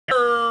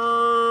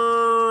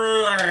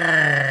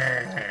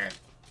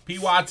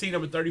PYT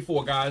number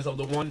 34, guys, of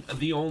the one,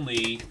 the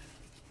only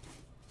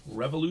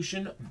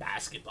Revolution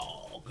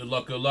Basketball. Good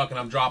luck, and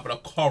I'm dropping a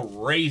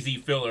crazy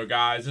filler,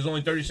 guys. There's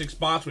only 36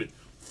 spots with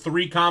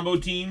 3 combo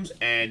teams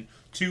and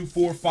 2,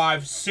 4,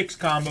 5, 6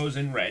 combos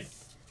in red.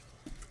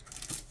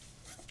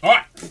 All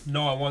right.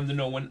 No, I wanted to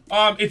know when.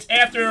 It's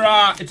after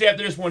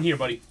this one here,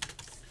 buddy.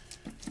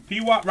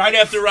 Right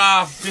after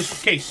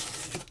this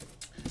case.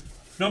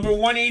 Number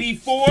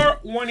 184,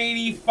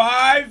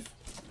 185,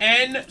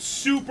 and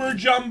Super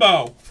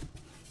Jumbo.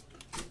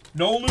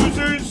 No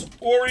losers.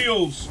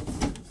 Orioles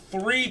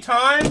 3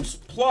 times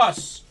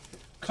plus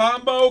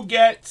combo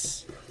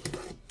gets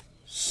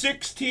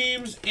 6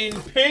 teams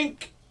in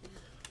pink.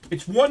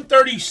 It's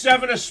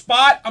 137 a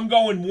spot. I'm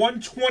going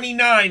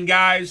 129,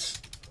 guys.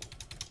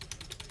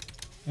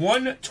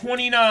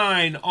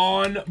 129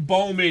 on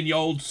Bowman, you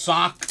old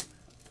sock.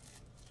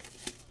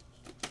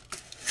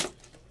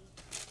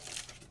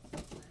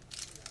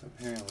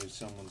 Apparently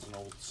someone's an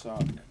old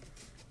sock.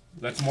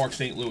 That's Mark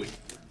St. Louis.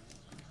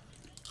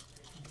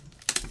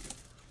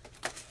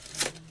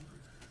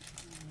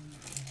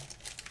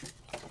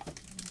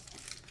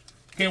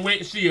 Can't wait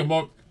to see you,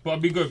 but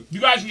be good. You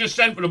guys can just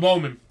send for the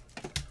Bowman.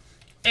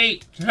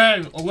 8,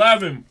 10,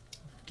 11.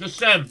 Just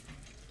send.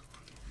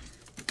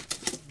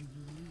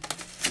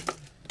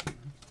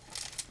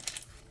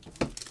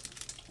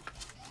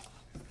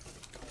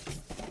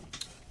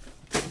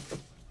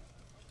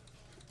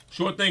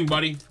 Sure thing,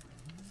 buddy.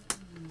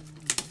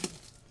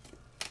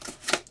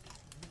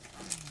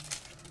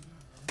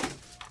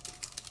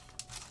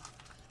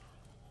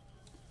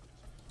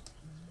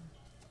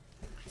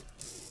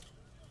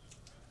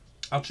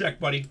 I'll check,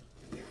 buddy.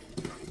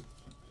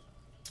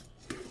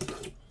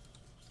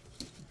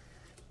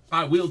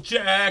 I will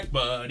check,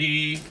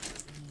 buddy.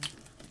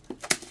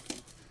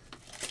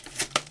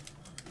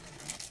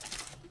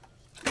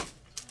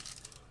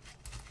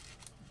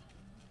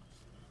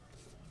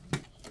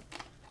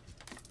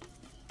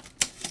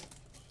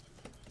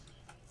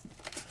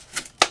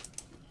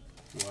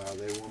 Wow,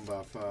 they won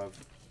by 5.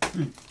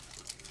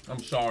 I'm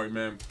sorry,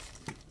 man.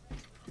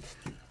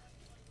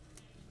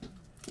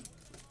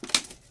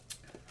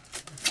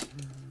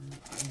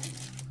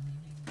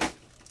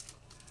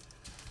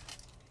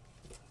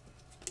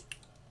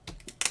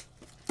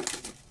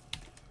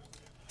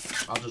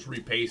 I'll just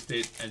repaste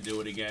it and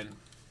do it again.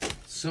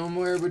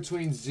 Somewhere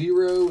between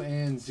 0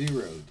 and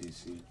 0,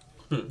 DC.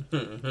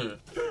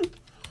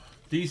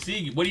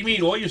 DC, what do you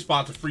mean all your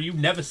spots are free? You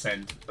never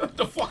send. What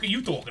the fuck are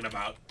you talking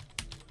about?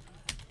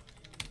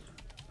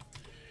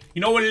 You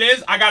know what it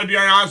is? I gotta be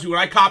honest with you. When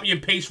I copy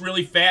and paste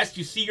really fast,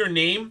 you see your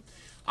name.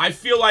 I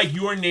feel like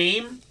your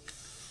name,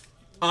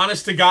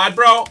 honest to God,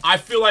 bro, I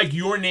feel like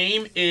your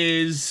name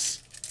is...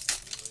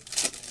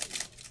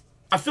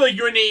 I feel like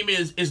your name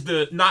is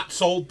the not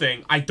sold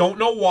thing. I don't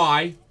know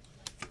why.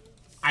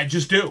 I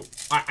just do.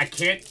 I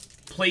can't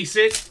place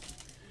it.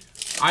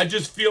 I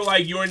just feel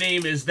like your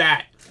name is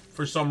that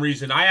for some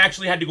reason. I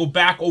actually had to go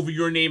back over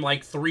your name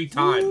like 3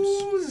 times.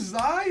 Ooh,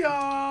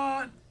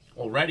 Zion!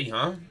 Already,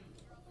 huh?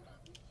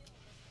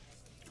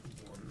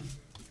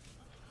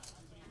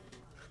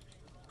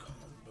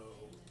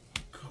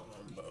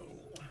 Combo.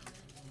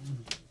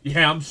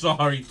 Yeah, I'm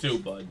sorry too,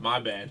 bud. My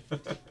bad.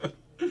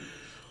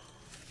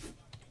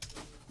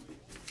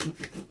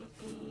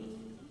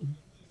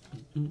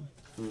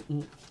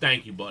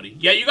 Thank you, buddy.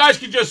 Yeah, you guys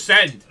can just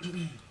send.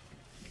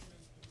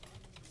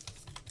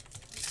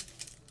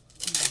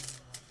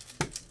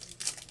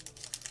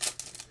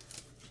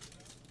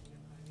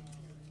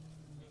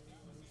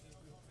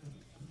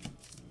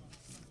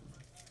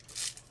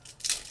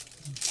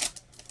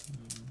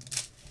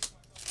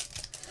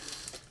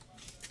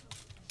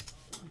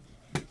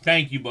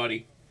 Thank you,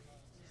 buddy.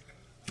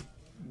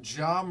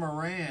 Ja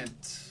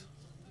Morant.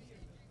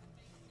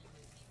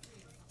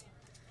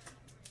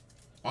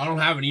 I don't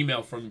have an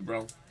email from you,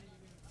 bro.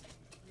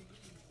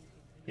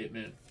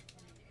 Hitman.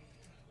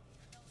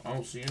 I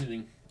don't see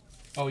anything.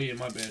 Oh, yeah,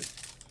 my bad.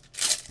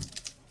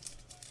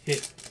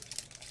 Hit.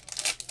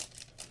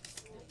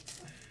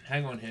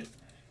 Hang on, Hit.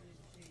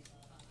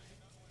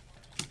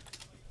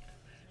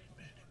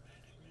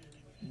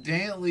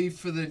 Dantley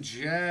for the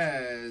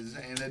Jazz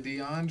and a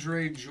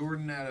DeAndre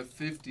Jordan out of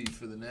 50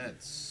 for the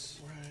Nets.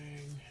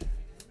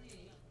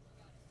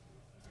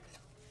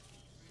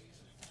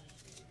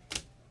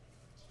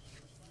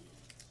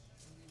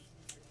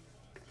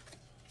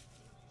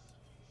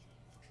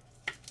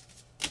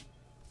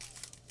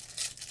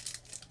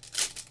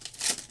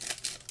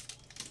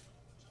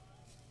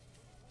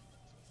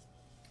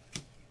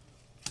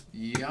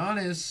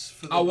 Giannis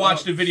for the I'll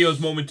watch the Bucks. videos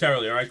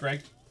momentarily, all right,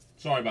 Greg?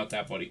 Sorry about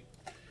that, buddy.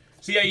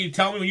 See how you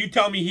tell me, when you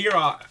tell me here,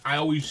 I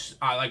always,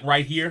 like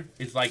right here,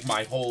 is like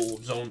my whole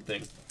zone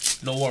thing.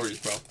 No worries,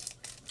 bro.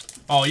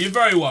 Oh, you're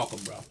very welcome,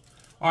 bro.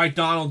 All right,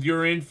 Donald,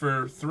 you're in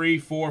for 3,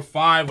 4,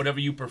 5, whatever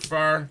you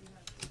prefer.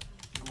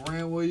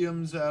 Grant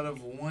Williams out of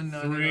 3,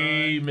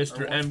 199.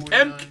 Mr.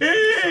 M.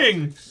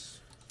 King!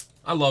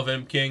 I love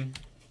M. King.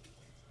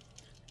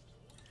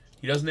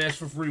 He doesn't ask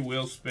for free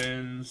wheel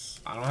spins.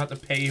 I don't have to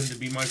pay him to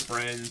be my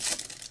friend.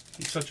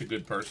 He's such a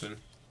good person.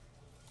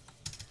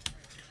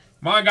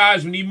 Come on,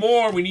 guys. We need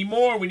more. We need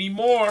more. We need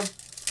more.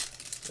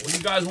 What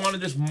you guys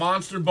wanted this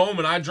monster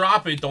Bowman? I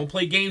drop it. Don't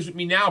play games with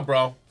me now,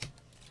 bro.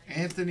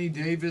 Anthony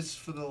Davis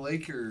for the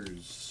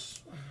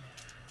Lakers.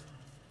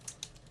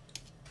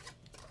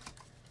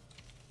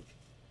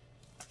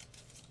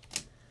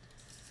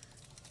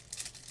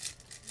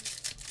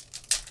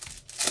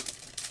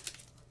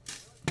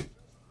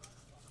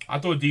 I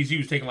thought DZ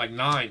was taking like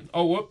 9.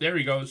 Oh, whoop, there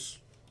he goes.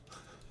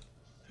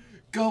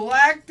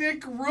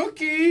 Galactic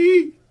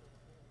Rookie.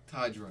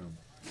 Ty Jerome.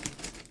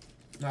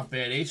 Not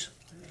bad, Ace.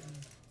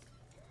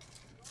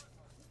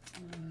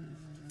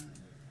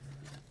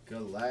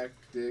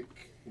 Galactic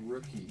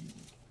Rookie.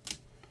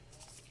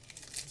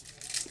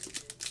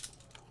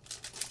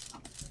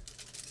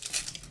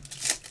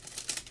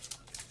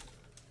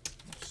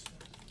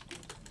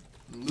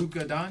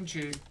 Luka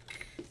Doncic.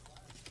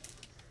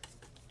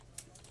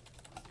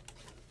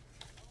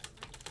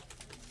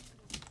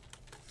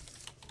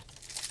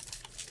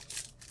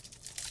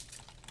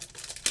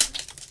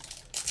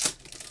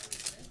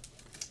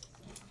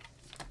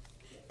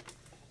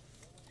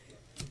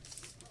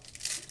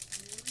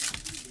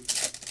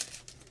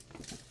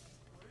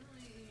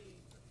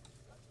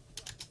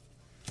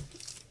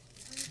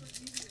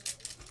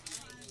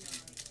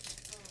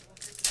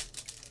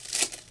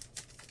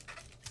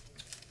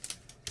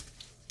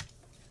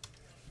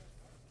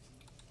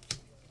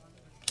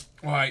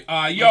 All right,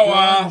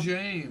 LeBron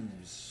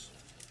James.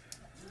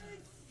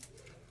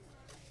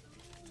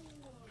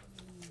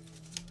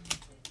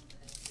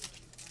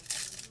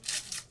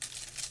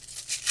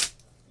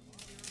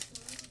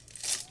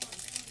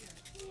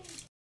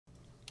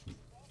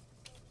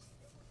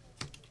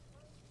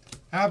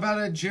 How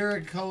about a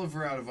Jared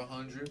Culver out of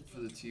 100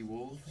 for the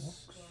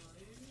T-Wolves?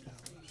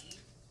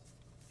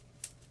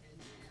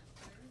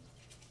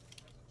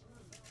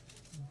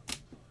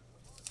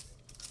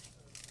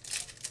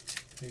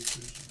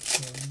 Pacers,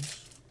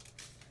 Suns.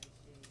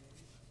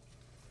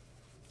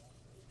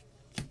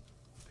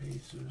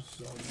 Pacers,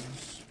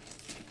 Suns.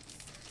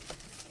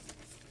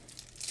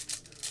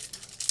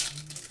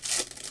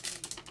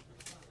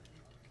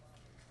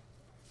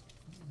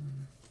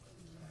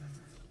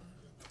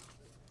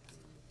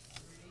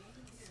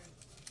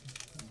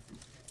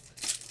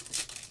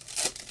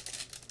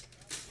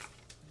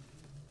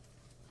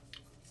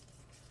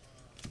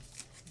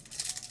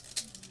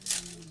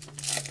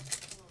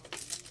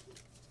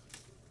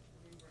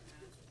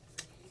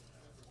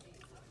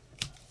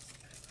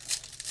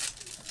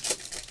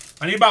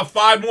 I need about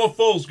 5 more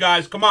fulls,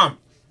 guys. Come on.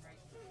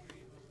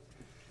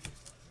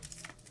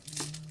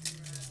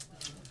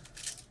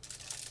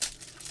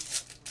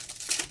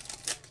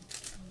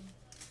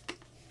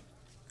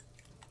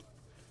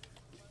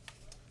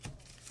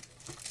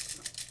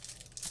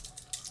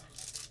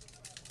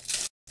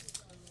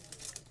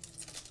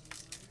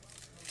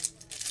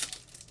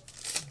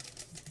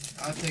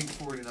 I think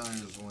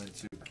 49ers will win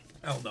too.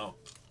 Hell no.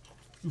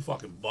 You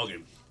fucking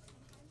bugging.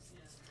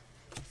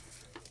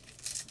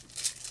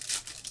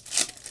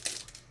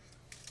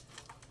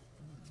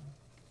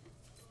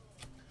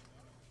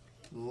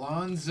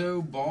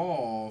 Lonzo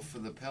Ball for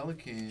the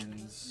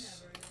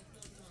Pelicans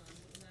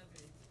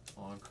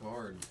on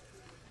card.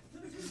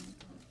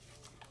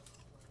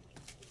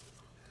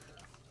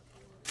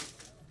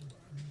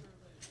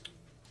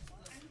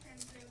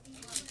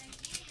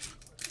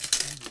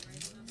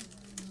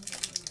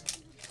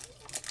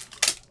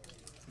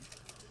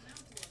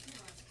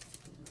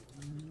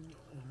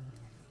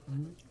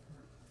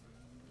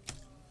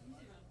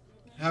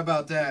 How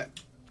about that?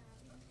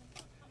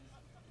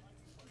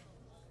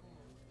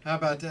 How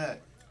about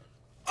that?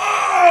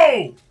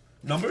 Oh!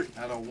 Numbered?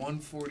 Out of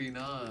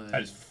 149.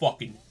 That is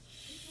fucking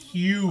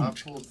huge. I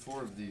pulled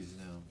 4 of these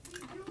now.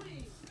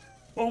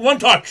 Oh, 1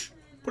 touch.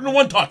 Put in a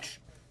 1 touch.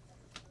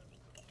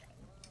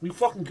 Are you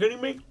fucking kidding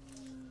me?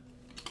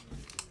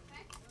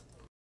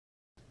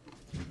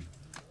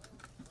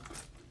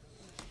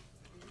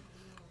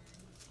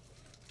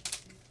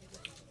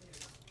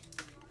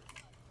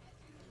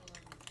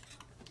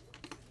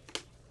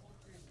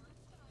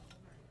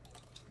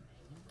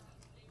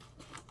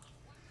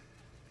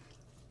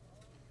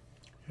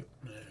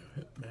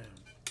 Hitman.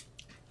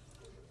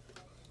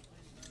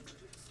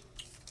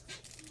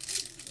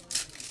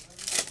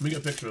 Let me get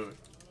a picture of it.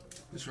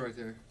 It's right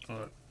there.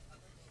 Alright.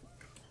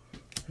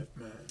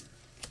 Hitman.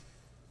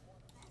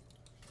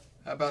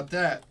 How about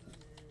that?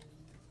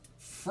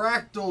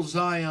 Fractal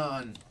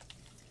Zion.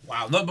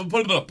 Wow, no, but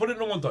put it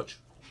in a 1 touch.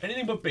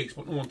 Anything but base,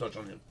 put in a 1 touch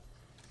on him.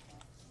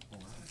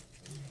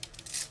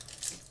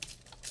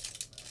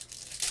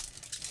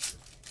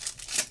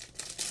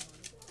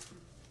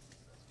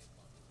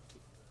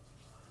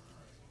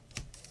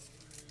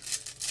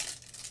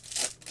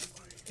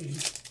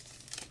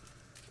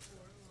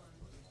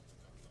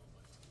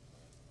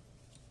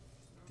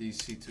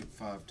 DC took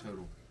 5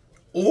 total.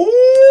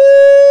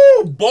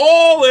 Ooh,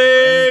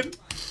 ballin'!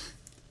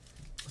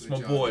 That's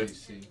my boy.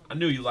 DC. I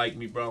knew you liked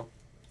me, bro.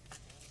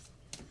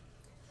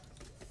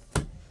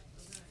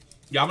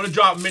 Yeah, I'm gonna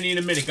drop Mini in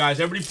a minute, guys.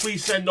 Everybody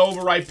please send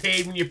over right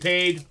paid when you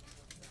paid.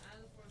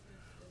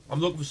 I'm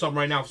looking for something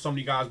right now for some of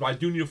you guys, but I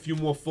do need a few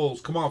more fulls.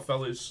 Come on,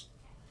 fellas.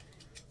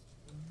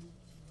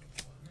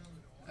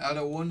 Out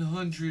of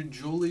 100,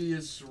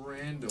 Julius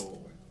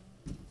Randle.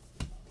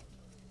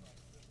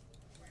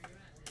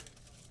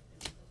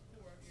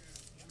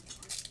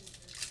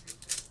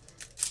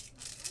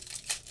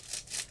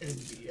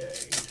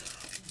 NBA.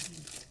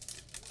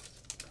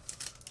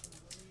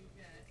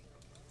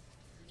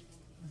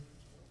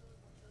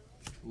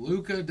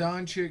 Luka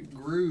Doncic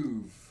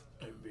Groove.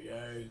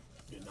 NBA.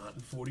 You're not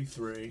in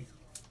 43.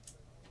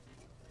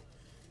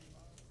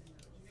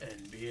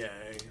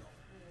 NBA.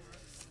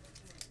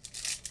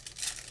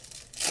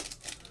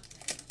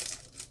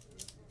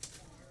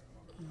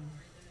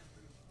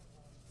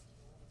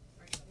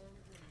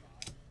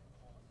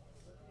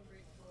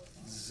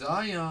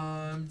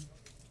 Zion.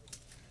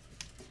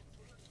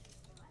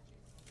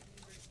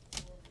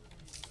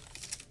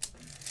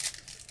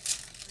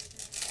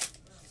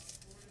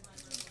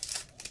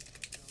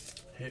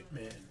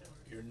 Hitman,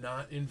 you're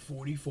not in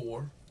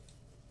 44.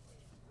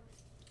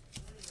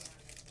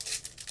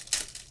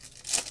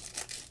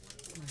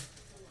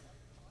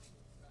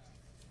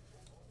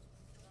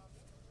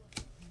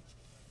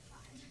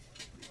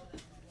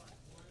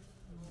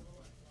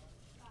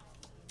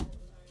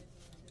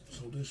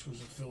 So this was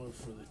a filler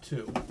for the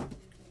 2.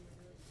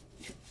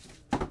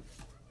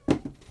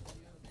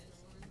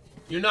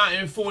 You're not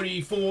in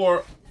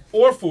 44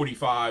 or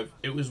 45.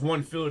 It was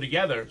one filler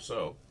together,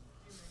 so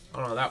I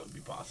don't know how that would be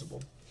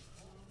possible.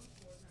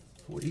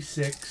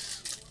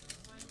 46.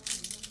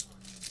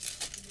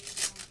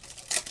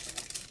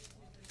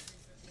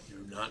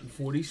 You're not in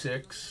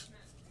 46.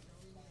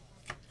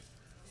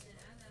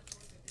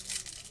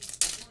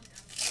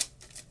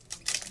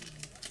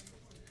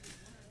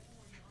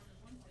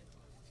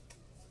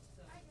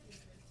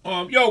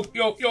 Yo,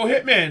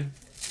 Hitman.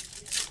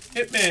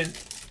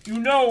 Hitman, you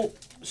know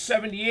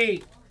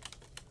 78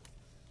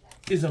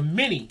 is a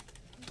mini.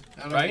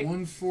 Out right? of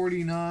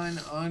 149,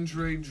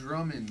 Andre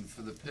Drummond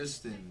for the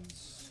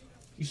Pistons.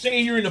 You're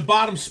saying you're in the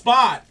bottom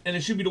spot, and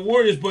it should be the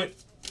Warriors, but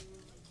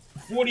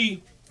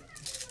 40...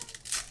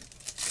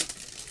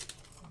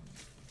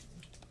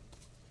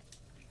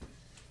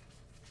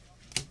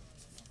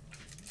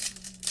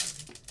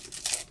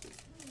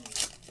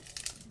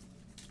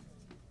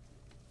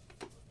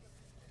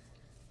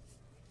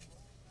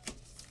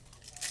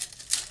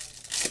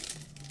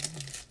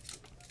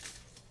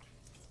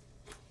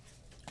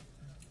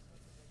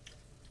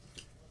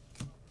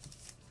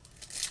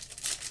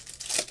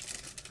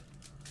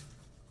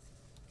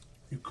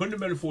 You couldn't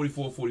have been a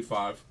 44,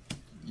 45.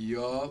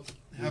 Yup.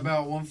 How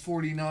about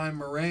 149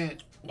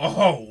 Morant?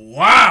 Oh,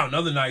 wow.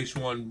 Another nice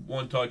one.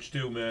 One touch,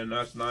 too, man.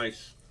 That's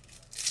nice.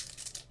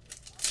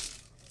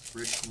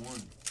 Rich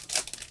one.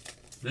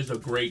 This is a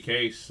great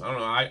case. I don't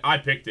know. I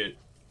picked it.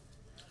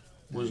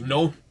 Was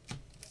no...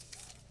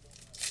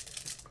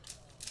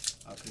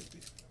 I picked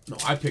it. No,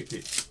 I picked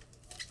it.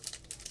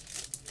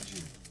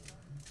 Gee.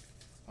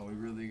 Are we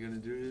really going to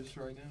do this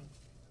right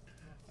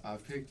now? I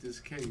picked this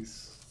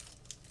case.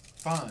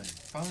 Fine.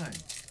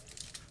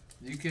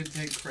 You can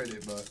take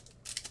credit, but...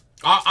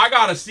 I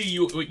gotta see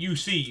what you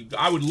see.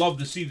 I would love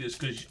to see this,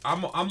 because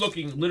I'm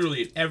looking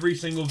literally at every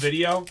single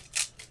video,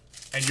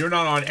 and you're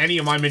not on any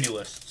of my mini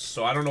lists.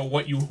 So I don't know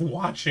what you were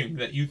watching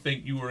that you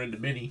think you were into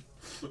mini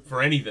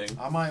for anything.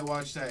 I might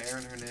watch that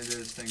Aaron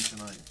Hernandez thing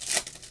tonight.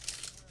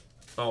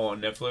 Oh,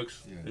 on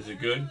Netflix? Yeah. Is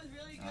it good?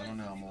 I don't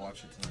know. I'm going to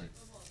watch it tonight.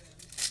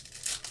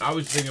 I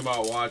was thinking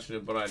about watching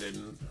it, but I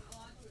didn't.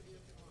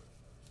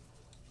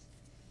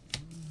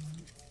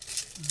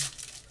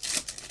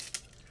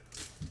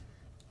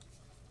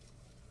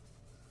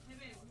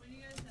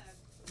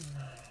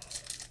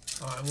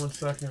 Alright, 1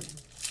 second.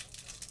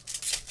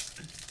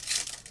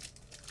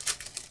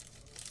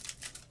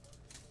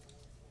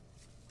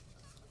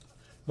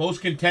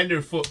 Most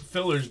contender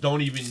fillers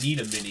don't even need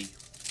a mini.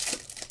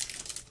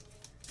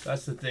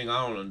 That's the thing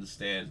I don't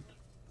understand.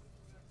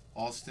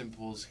 Austin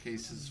pulls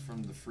cases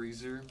from the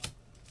freezer.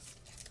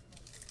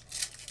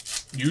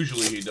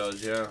 Usually he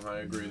does, yeah. I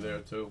agree there,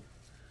 too.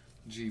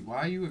 Gee,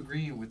 why are you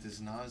agreeing with this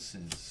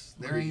nonsense?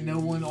 There ain't no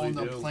one on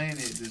the planet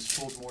that's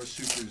pulled more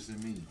supers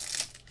than me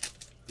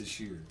this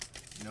year.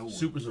 No one.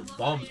 Supers are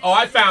bums. Oh,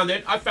 I found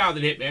it. I found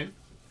it, Hitman.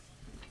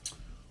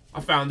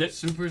 I found it.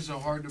 Supers are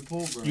hard to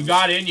pull, bro. You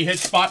got in. You hit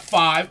spot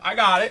 5. I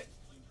got it.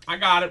 I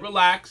got it.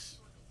 Relax.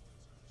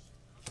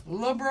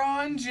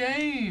 LeBron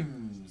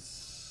James.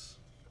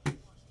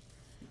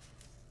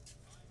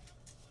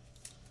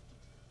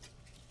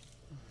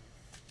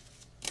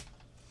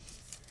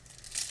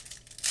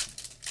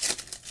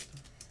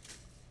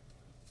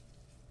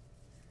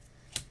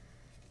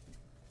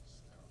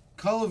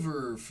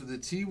 Culver for the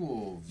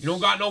T-Wolves. You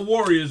don't got no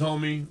Warriors,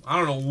 homie. I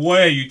don't know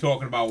where you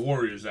talking about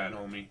Warriors at,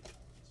 homie.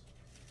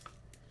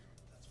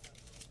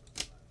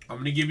 I'm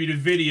going to give you the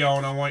video,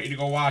 and I want you to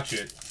go watch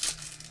it.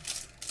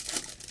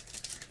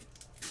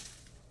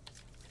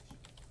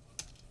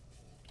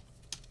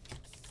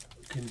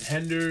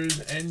 Contenders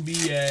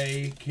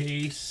NBA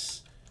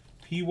case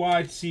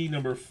PYT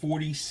number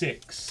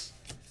 46.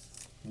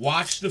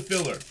 Watch the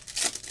filler.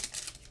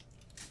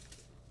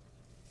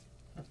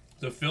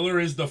 The filler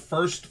is the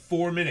first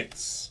 4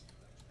 minutes.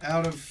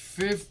 Out of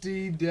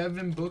 50,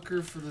 Devin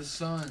Booker for the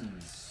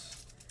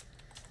Suns.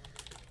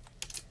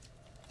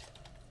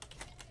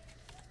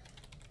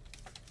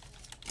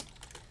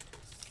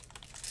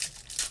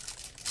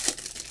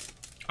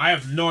 I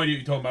have no idea what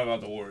you're talking about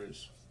the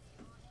Warriors.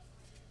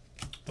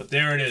 But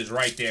there it is,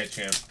 right there,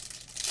 champ.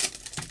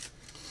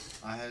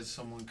 I had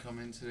someone come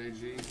in today,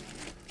 G.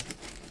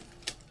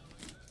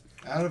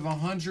 Out of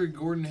 100,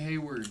 Gordon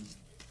Hayward.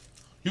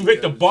 You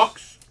hit the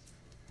Bucks?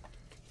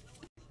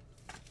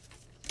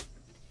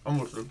 I'm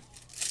listening.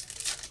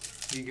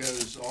 He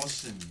goes,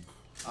 Austin,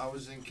 I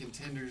was in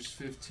Contenders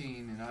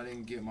 15 and I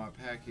didn't get my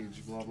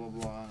package, blah, blah,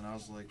 blah. And I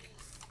was like,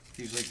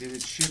 he's like, did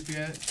it ship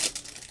yet?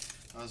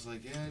 I was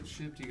like, yeah, it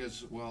shipped. He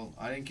goes, well,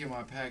 I didn't get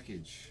my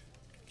package.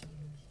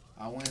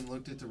 I went and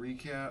looked at the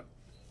recap.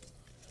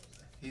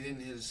 He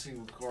didn't hit a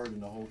single card in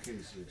the whole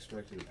case. He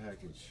expected a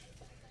package.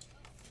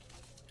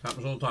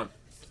 Happens all the time.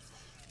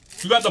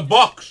 You got the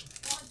Bucks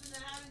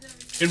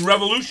in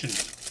Revolution.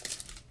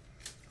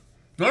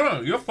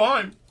 No, you're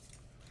fine.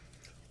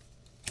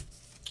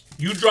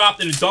 You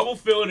dropped in a double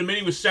filler. The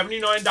mini was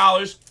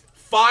 $79.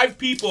 5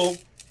 people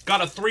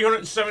got a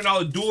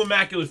 $307 dual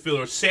immaculate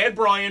filler. Sad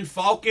Brian,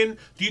 Falcon,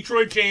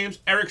 Detroit James,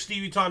 Eric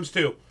Stevie times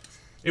 2.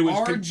 It was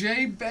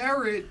R.J.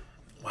 Barrett.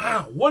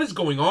 Wow, what is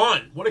going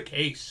on? What a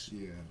case.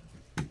 Yeah.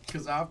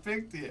 Because I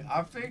picked it.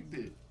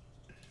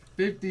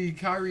 50,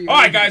 Kyrie. All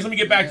right, guys, let me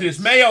get back to this.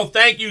 Mayo,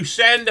 thank you.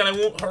 Send, and I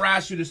won't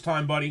harass you this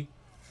time, buddy.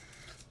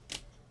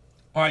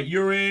 All right,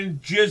 you're in.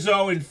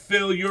 Jizzo and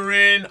Phil, you're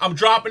in. I'm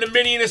dropping a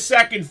mini in a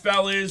second,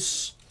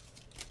 fellas.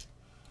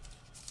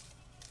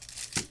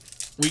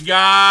 We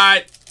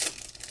got...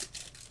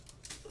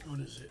 What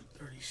is it?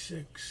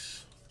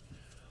 36.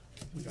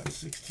 We got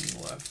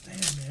 16 left. Damn,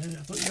 man.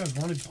 I thought you guys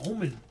wanted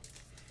Bowman.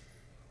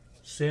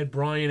 Sad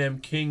Brian M.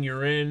 King,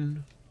 you're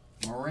in.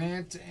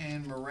 Morant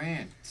and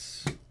Morant.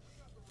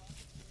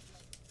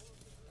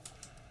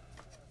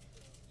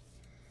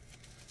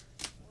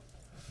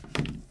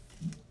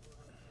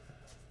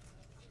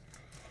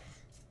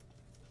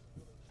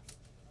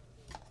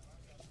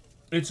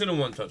 It's in a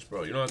one-touch,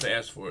 bro. You don't have to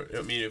ask for it.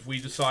 I mean, if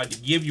we decide to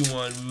give you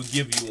one, we will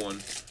give you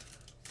one.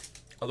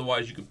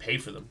 Otherwise, you can pay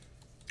for them.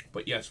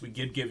 But yes, we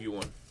did give you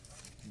one.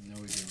 No,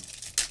 we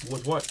didn't.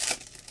 With what?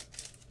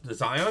 The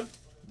Zion?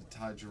 The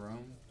Ty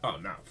Jerome. Oh,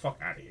 no.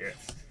 Fuck out of here.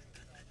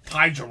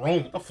 Ty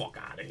Jerome. Get the fuck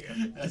out of here.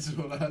 That's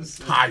what I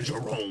said. Ty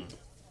Jerome.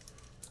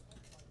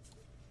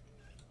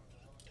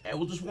 Yeah,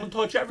 we'll just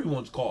one-touch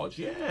everyone's cards.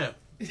 Yeah.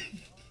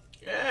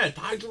 Yeah,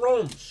 Ty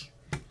Jerome's.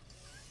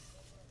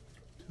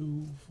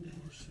 2, 4,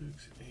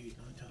 6, 8, 9,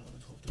 10, 11,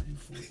 12, 13,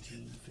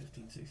 14,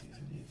 15, 16,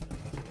 17, 18,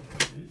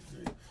 19, 20,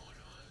 21,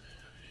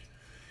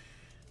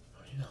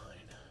 29,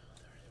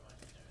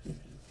 30.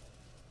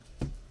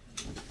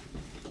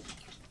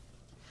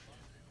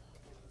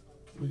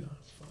 We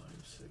got 5,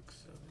 6,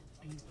 7,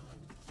 8, 9,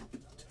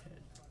 10.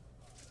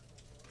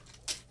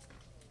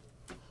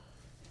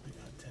 We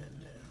got 10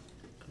 there.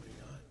 And we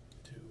got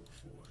 2,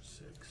 4,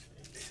 6,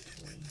 8,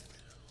 20.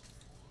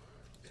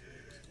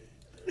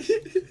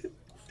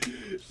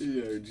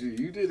 Yeah, gee,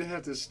 you didn't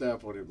have to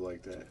snap on him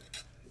like that.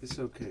 It's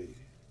okay.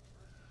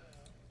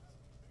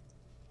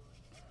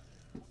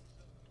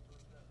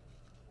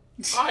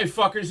 All right,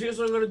 fuckers. Here's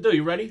what I'm gonna do.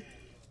 You ready?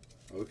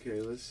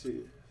 Okay, let's see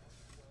it.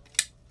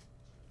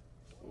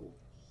 Oh.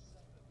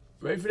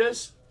 Ready for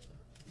this?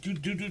 Do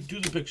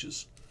the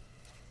pictures.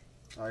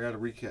 I gotta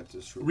recap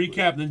this.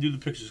 Recap, then do the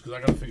pictures because I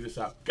gotta figure this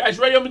out. Guys,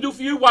 ready? I'm gonna do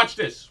for you. Watch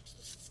this.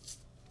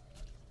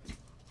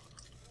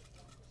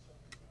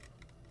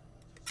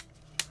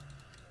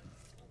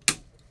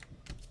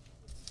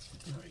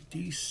 All right,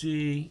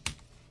 DC.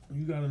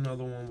 You got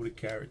another one with a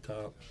carrot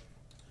top.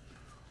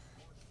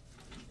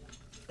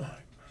 All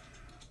right.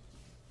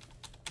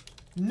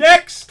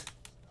 Next,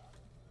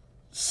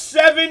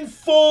 7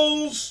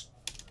 fulls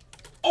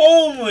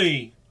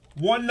only.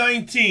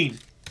 119. I'm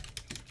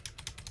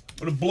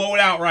gonna blow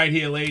it out right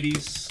here,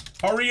 ladies.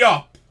 Hurry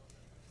up.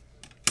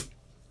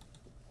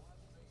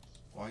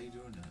 Why are you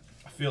doing that?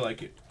 I feel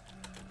like it.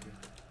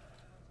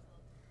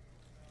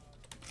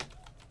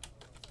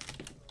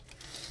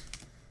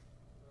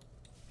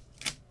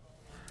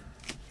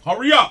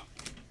 Hurry up.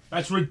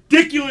 That's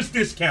ridiculous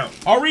discount.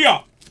 Hurry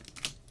up.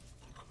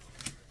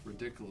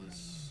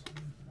 Ridiculous.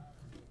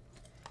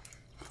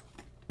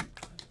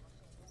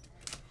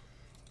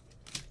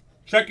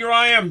 Check your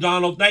IM,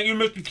 Donald. Thank you,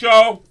 Mr.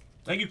 Cho.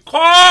 Thank you,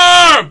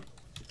 Carb.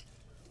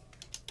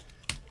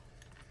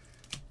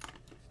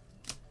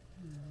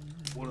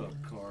 What up,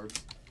 Carb?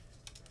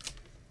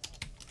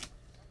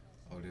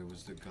 Oh, there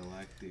was the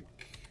Galactic.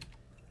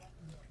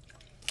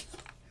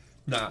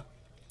 Nah.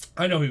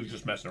 I know he was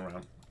just messing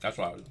around. That's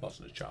why I was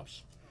busting his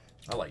chops.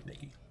 I like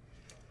Nicky.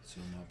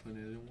 So I'm not putting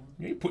it in one?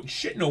 You ain't putting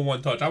shit in a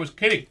one-touch. I was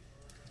kidding.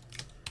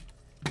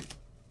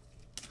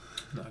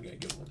 No, I gotta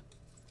give one.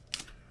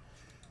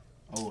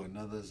 Oh,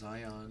 another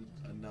Zion,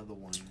 another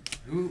one.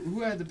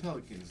 Who had the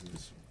Pelicans in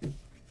this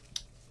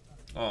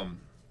one?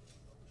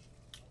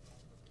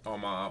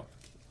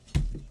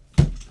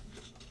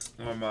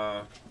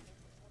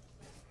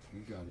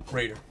 You got it.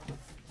 Raider.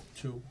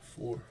 2,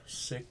 4,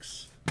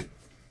 6.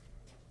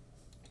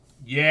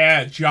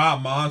 Yeah, Ja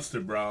monster,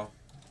 bro.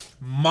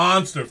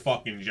 Monster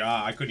fucking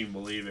Ja. I couldn't even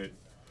believe it.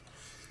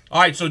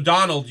 All right, so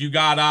Donald, you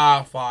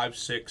got 5,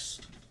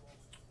 6.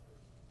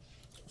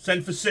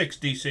 Send for 6,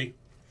 DC.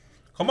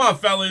 Come on,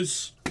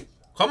 fellas.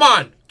 Come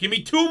on. Give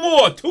me 2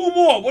 more. 2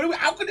 more. What?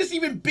 How could this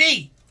even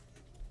be?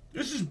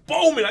 This is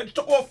Bowman. I just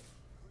took off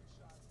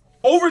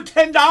over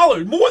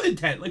 $10. More than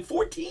 10. Like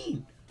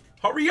 14.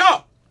 Hurry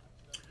up.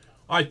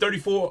 All right,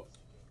 34.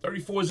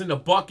 34 is in the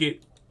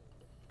bucket.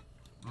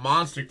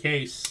 Monster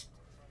case.